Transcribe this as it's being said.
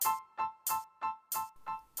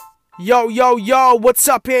Yo, what's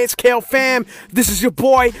up here? It's Kale Fam. This is your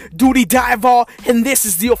boy, Duty Diver, and this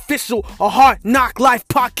is the official A Hard Knock Life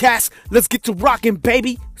podcast. Let's get to rocking,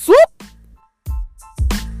 baby. Swoop!